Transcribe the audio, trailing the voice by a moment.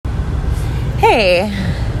Hey,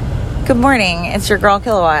 good morning. It's your girl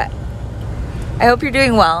Kilowatt. I hope you're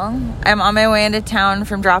doing well. I'm on my way into town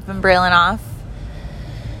from dropping Braylon off,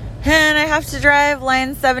 and I have to drive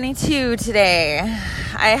line 72 today.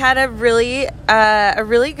 I had a really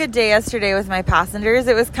good day yesterday with my passengers.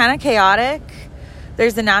 It was kind of chaotic.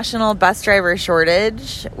 There's a national bus driver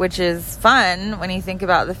shortage, which is fun when you think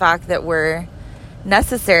about the fact that we're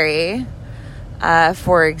necessary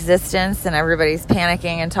for existence, and everybody's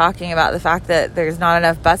panicking and talking about the fact that there's not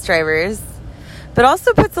enough bus drivers, but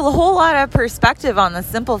also puts a whole lot of perspective on the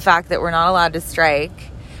simple fact that we're not allowed to strike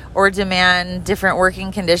or demand different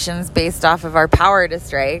working conditions based off of our power to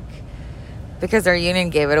strike because our union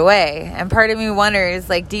gave it away. And part of me wonders,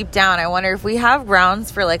 like deep down, I wonder if we have grounds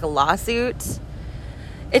for like a lawsuit.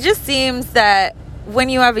 It just seems that when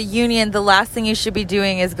you have a union, the last thing you should be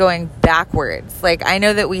doing is going backwards. Like, I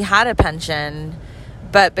know that we had a pension,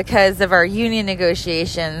 but because of our union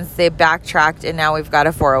negotiations, they backtracked and now we've got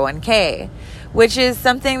a 401k, which is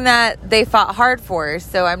something that they fought hard for.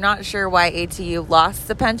 So I'm not sure why ATU lost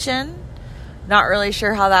the pension. Not really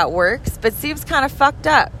sure how that works, but seems kind of fucked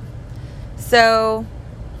up. So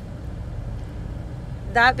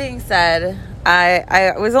that being said,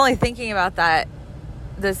 I was only thinking about that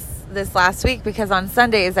this last week because on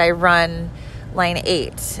Sundays I run line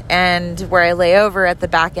 8, and where I lay over at the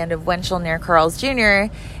back end of Winchell near Carl's Jr.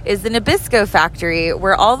 is the Nabisco factory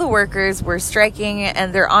where all the workers were striking,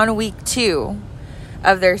 and they're on week 2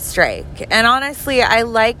 of their strike. And honestly, I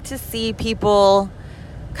like to see people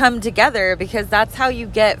come together because that's how you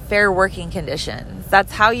get fair working conditions.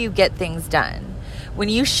 That's how you get things done. When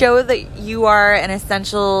you show that you are an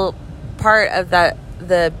essential part of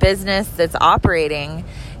the business that's operating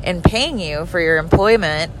and paying you for your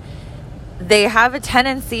employment, they have a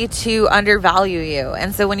tendency to undervalue you.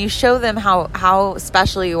 And so when you show them how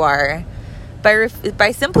special you are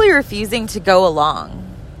by simply refusing to go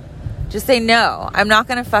along, just say, no, I'm not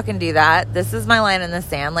going to fucking do that. This is my line in the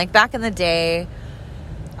sand. Like back in the day,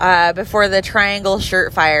 before the Triangle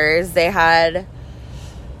shirt fires, they had,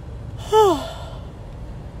 that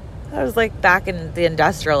was like back in the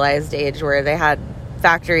industrialized age where they had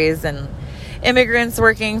factories and immigrants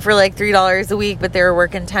working for like $3 a week, but they were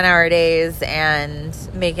working 10-hour days and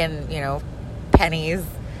making, pennies.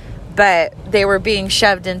 But they were being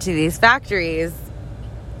shoved into these factories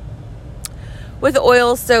with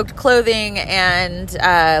oil-soaked clothing and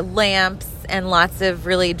lamps and lots of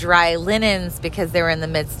really dry linens because they were in the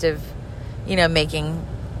midst of, making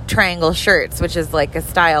Triangle shirts, which is like a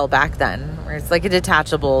style back then, where it's like a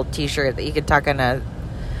detachable t-shirt that you could tuck in a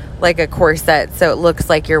corset so it looks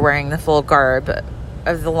like you're wearing the full garb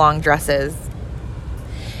of the long dresses.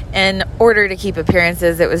 In order to keep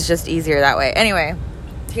appearances, it was just easier that way. Anyway,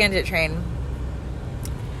 tangent train.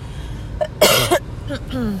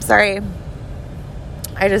 Sorry.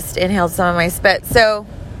 I just inhaled some of my spit. So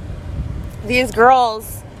these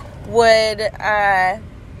girls would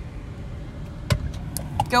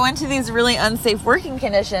go into these really unsafe working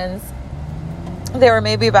conditions. They were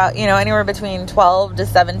maybe about, anywhere between 12 to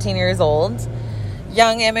 17 years old.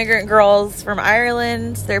 Young immigrant girls from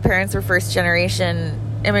Ireland. Their parents were first generation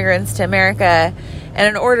immigrants to America. And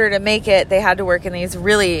in order to make it, they had to work in these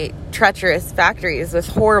really treacherous factories with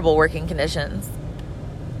horrible working conditions.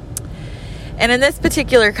 And in this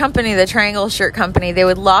particular company, the Triangle Shirt Company, they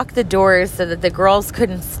would lock the doors so that the girls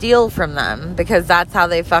couldn't steal from them because that's how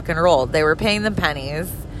they fucking rolled. They were paying them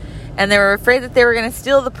pennies. And they were afraid that they were going to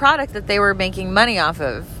steal the product that they were making money off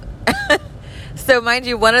of. So mind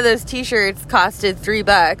you, one of those t-shirts costed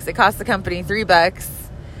 $3. It cost the company $3,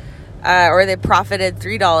 or they profited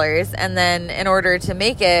 $3. And then in order to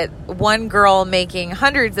make it, one girl making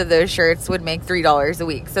hundreds of those shirts would make $3 a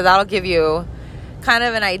week. So that'll give you kind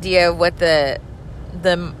of an idea of what the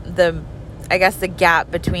I guess the gap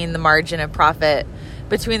between the margin of profit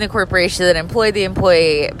between the corporation that employed the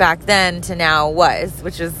employee back then to now was,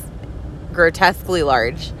 which is grotesquely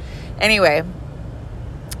large. Anyway,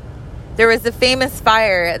 there was a famous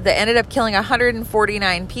fire that ended up killing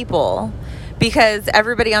 149 people because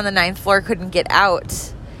everybody on the 9th floor couldn't get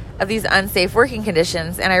out of these unsafe working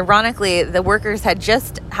conditions. And ironically, the workers had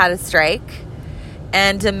just had a strike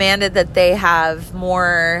and demanded that they have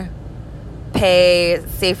more pay,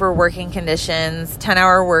 safer working conditions,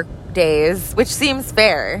 10-hour work days, which seems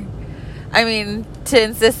fair. I mean, to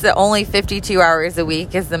insist that only 52 hours a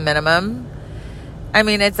week is the minimum. I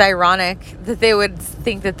mean, it's ironic that they would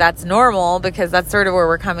think that that's normal because that's sort of where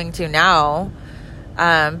we're coming to now.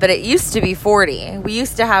 But it used to be 40. We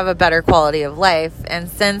used to have a better quality of life. And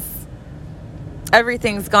since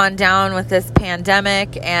everything's gone down with this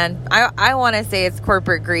pandemic, and I want to say it's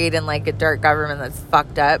corporate greed and like a dark government that's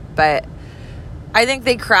fucked up, but I think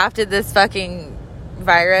they crafted this fucking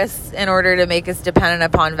virus in order to make us dependent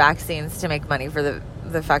upon vaccines to make money for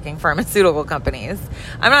the fucking pharmaceutical companies.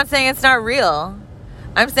 I'm not saying it's not real.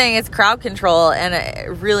 I'm saying it's crowd control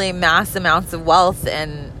and really mass amounts of wealth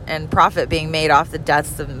and profit being made off the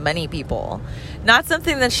deaths of many people. Not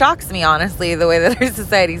something that shocks me, honestly, the way that our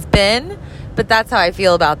society's been, but that's how I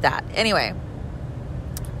feel about that. Anyway,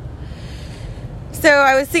 so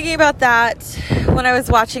I was thinking about that when I was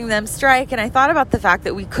watching them strike, and I thought about the fact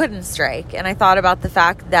that we couldn't strike, and I thought about the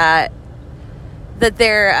fact that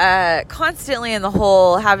they're constantly in the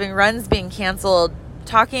hole, having runs being canceled,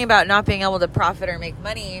 talking about not being able to profit or make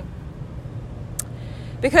money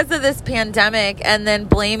because of this pandemic, and then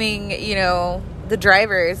blaming, the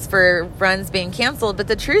drivers for runs being canceled. But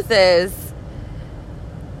the truth is,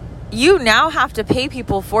 you now have to pay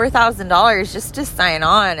people $4,000 just to sign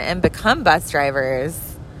on and become bus drivers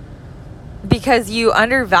because you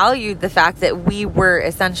undervalued the fact that we were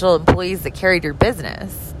essential employees that carried your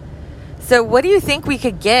business. So what do you think we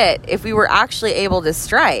could get if we were actually able to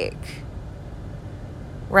strike?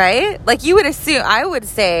 Right? Like, you would assume, I would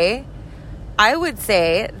say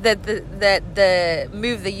that the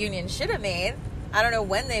move the union should have made, I don't know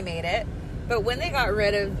when they made it, but when they got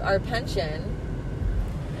rid of our pension,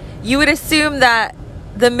 you would assume that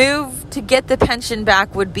the move to get the pension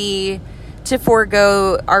back would be to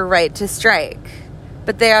forego our right to strike.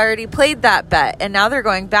 But they already played that bet, and now they're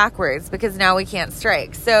going backwards because now we can't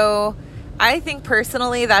strike. So I think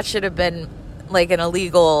personally that should have been like an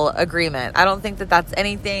illegal agreement. I don't think that that's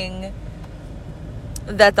anything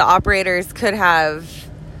that the operators could have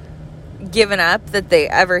given up that they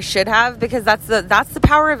ever should have, because that's the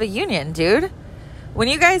power of a union, dude. When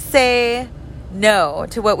you guys say no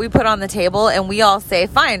to what we put on the table and we all say,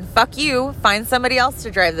 fine, fuck you, find somebody else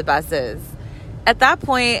to drive the buses. At that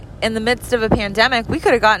point, in the midst of a pandemic, we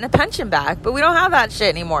could have gotten a pension back, but we don't have that shit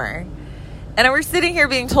anymore. And we're sitting here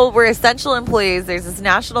being told we're essential employees. There's this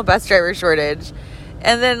national bus driver shortage.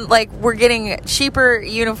 And then, we're getting cheaper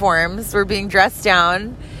uniforms. We're being dressed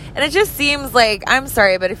down. And it just seems like, I'm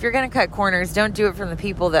sorry, but if you're going to cut corners, don't do it from the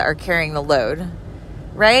people that are carrying the load.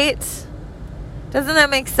 Right? Doesn't that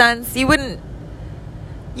make sense? You wouldn't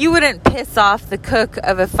piss off the cook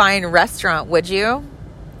of a fine restaurant, would you?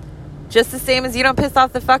 Just the same as you don't piss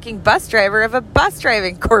off the fucking bus driver of a bus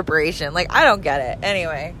driving corporation. I don't get it.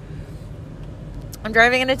 Anyway, I'm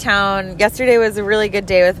driving into town. Yesterday was a really good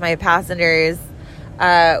day with my passengers.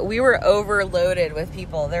 We were overloaded with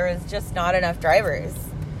people. There was just not enough drivers.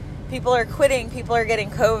 People are quitting. People are getting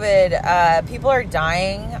COVID. People are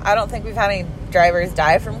dying. I don't think we've had any drivers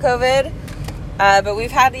die from COVID. But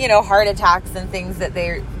we've had, heart attacks and things that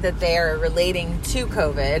they are relating to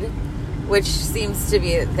COVID, which seems to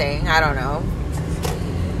be a thing. I don't know.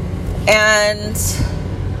 And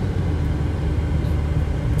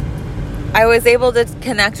I was able to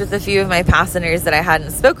connect with a few of my passengers that I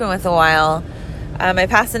hadn't spoken with in a while. My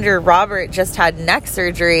passenger, Robert, just had neck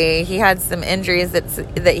surgery. He had some injuries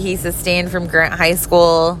that he sustained from Grant High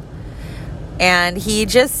School. And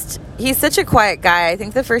he's such a quiet guy. I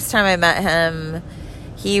think the first time I met him,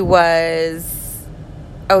 he was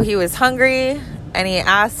hungry, and he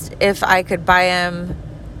asked if I could buy him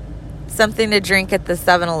something to drink at the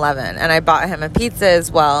 7-Eleven. And I bought him a pizza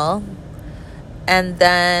as well. And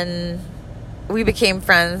then we became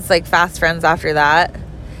friends, fast friends after that.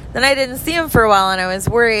 Then I didn't see him for a while, and I was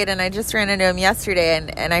worried, and I just ran into him yesterday,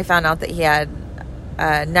 and I found out that he had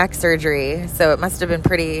neck surgery. So it must have been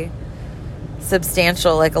pretty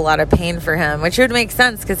substantial, a lot of pain for him, which would make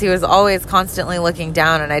sense because he was always constantly looking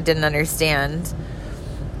down, and I didn't understand.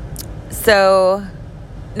 So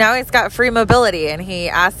now he's got free mobility, and he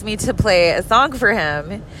asked me to play a song for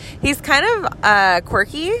him. He's kind of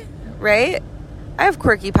quirky, right? I have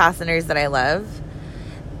quirky passengers that I love.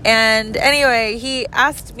 And anyway, he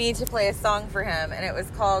asked me to play a song for him, and it was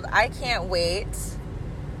called I Can't Wait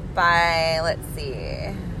by,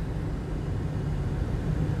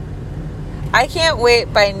 I Can't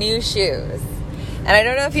Wait by New Shoes. And I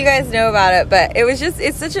don't know if you guys know about it, but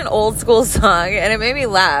it's such an old school song, and it made me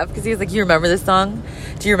laugh because he was like, you remember this song?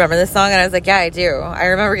 Do you remember this song? And I was like, yeah, I do. I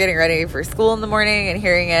remember getting ready for school in the morning and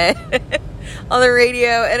hearing it on the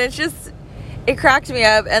radio, and it cracked me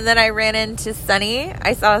up. And then I ran into Sonny.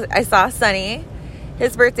 I saw Sonny.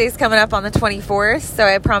 His birthday's coming up on the 24th, so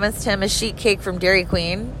I promised him a sheet cake from Dairy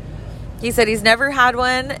Queen. He said he's never had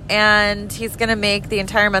one, and he's going to make the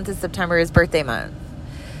entire month of September his birthday month.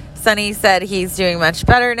 Sonny said he's doing much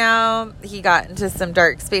better now. He got into some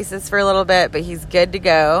dark spaces for a little bit, but he's good to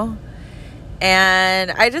go.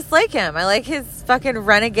 And I just like him. I like his fucking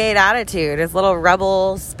renegade attitude, his little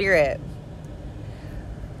rebel spirit.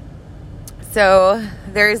 So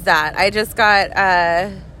there's that. I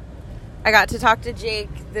got to talk to Jake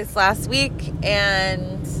this last week,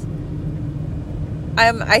 and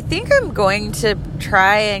I think I'm going to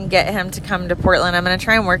try and get him to come to Portland. I'm going to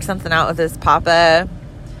try and work something out with his papa,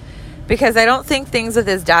 because I don't think things with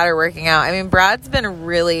his dad are working out. I mean, Brad's been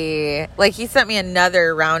really, like, he sent me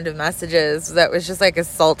another round of messages that was just, like,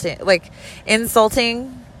 insulting.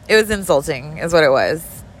 It was insulting is what it was.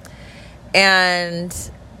 And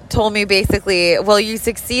told me basically, well, you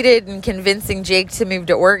succeeded in convincing Jake to move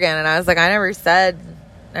to Oregon. And I was like, I never said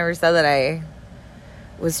that I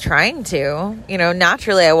was trying to. You know,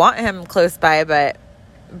 naturally I want him close by, but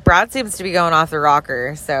Brad seems to be going off the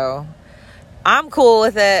rocker, so I'm cool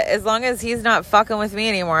with it. As long as he's not fucking with me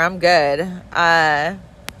anymore, I'm good.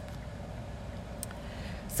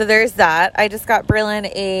 So there's that. I just got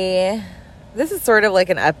Braylon this is sort of like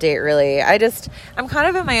an update, really. I'm kind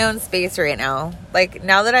of in my own space right now. Like,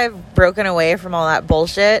 now that I've broken away from all that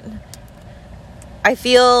bullshit, I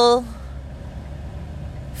feel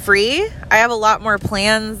free. I have a lot more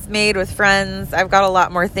plans made with friends. I've got a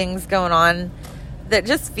lot more things going on that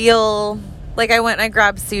just feel like I went and I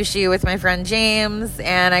grabbed sushi with my friend James,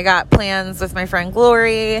 and I got plans with my friend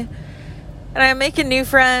Glory, and I'm making new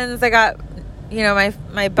friends. I got, you know,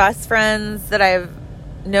 my best friends that I've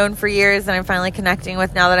known for years, and I'm finally connecting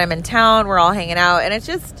with now that I'm in town. We're all hanging out, and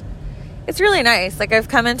it's really nice. Like, I've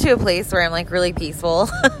come into a place where I'm like really peaceful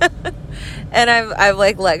and I've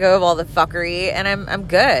like let go of all the fuckery, and I'm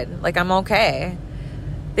good. Like, I'm okay.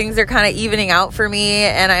 Things are kind of evening out for me,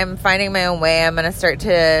 and I'm finding my own way. I'm going to start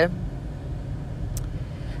to,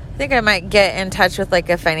 I think I might get in touch with like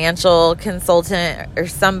a financial consultant or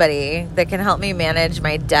somebody that can help me manage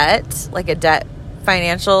my debt, like a debt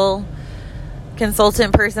financial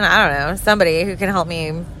consultant person. I don't know, somebody who can help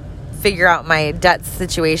me figure out my debt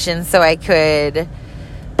situation so I could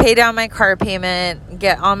pay down my car payment,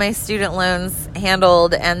 get all my student loans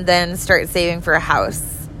handled, and then start saving for a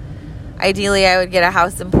house. Ideally, I would get a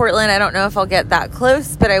house in Portland. I don't know if I'll get that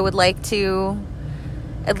close, but I would like to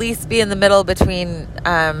at least be in the middle between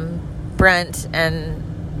Brent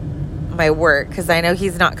and my work, because I know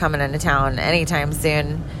he's not coming into town anytime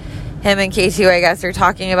soon. Him and K2, I guess, are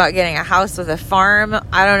talking about getting a house with a farm.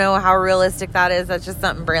 I don't know how realistic that is. That's just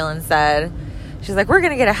something Braylon said. She's like, we're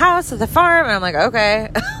going to get a house with a farm. And I'm like, okay,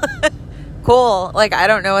 cool. Like, I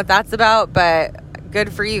don't know what that's about, but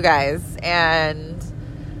good for you guys. And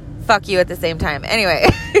fuck you at the same time. Anyway,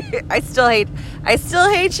 I still hate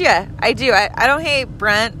you. I do. I don't hate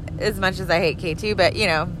Brent as much as I hate K2, but, you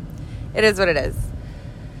know, it is what it is.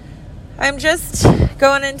 I'm just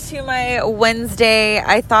going into my Wednesday.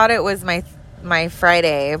 I thought it was my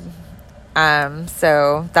Friday.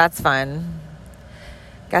 So that's fun.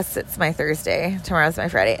 Guess it's my Thursday. Tomorrow's my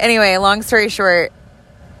Friday. Anyway, long story short,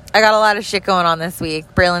 I got a lot of shit going on this week.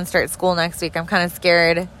 Braylon starts school next week. I'm kind of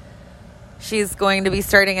scared. She's going to be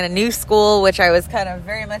starting in a new school, which I was kind of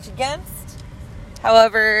very much against.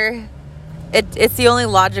 However, it's the only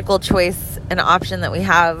logical choice and option that we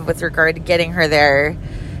have with regard to getting her there,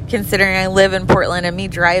 considering I live in Portland, and me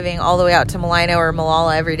driving all the way out to Malino or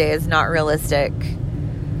Malala every day is not realistic.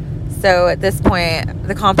 So at this point,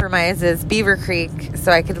 the compromise is Beaver Creek,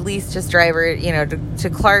 so I could at least just drive her, you know, to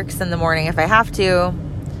Clark's in the morning if I have to.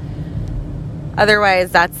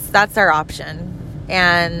 Otherwise, that's our option.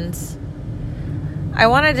 And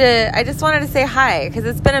I just wanted to say hi, because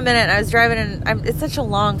it's been a minute, and I was driving, and it's such a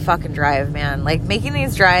long fucking drive, man. Like, making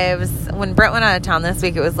these drives, when Brett went out of town this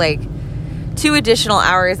week, it was like 2 additional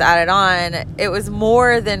hours added on. It was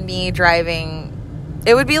more than me driving.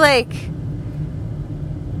 It would be like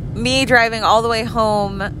me driving all the way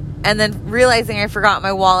home and then realizing I forgot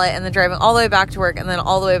my wallet, and then driving all the way back to work, and then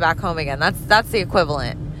all the way back home again. That's the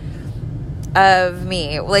equivalent of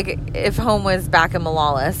me, like, if home was back in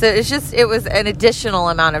Malala. So it was an additional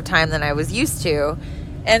amount of time than I was used to.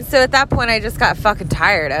 And so at that point, I just got fucking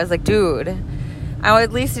tired. I was like, dude, I would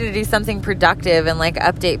at least need to do something productive and like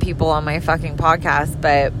update people on my fucking podcast.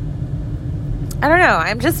 But I don't know.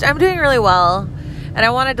 I'm doing really well. And I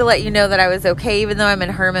wanted to let you know that I was okay, even though I'm in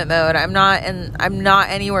hermit mode. I'm not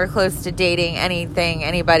anywhere close to dating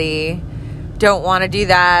anybody. Don't want to do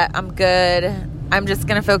that. I'm good. I'm just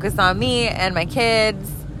going to focus on me and my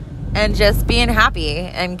kids and just being happy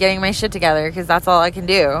and getting my shit together, because that's all I can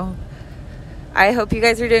do. I hope you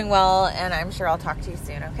guys are doing well, and I'm sure I'll talk to you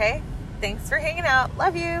soon, okay? Thanks for hanging out.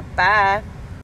 Love you. Bye.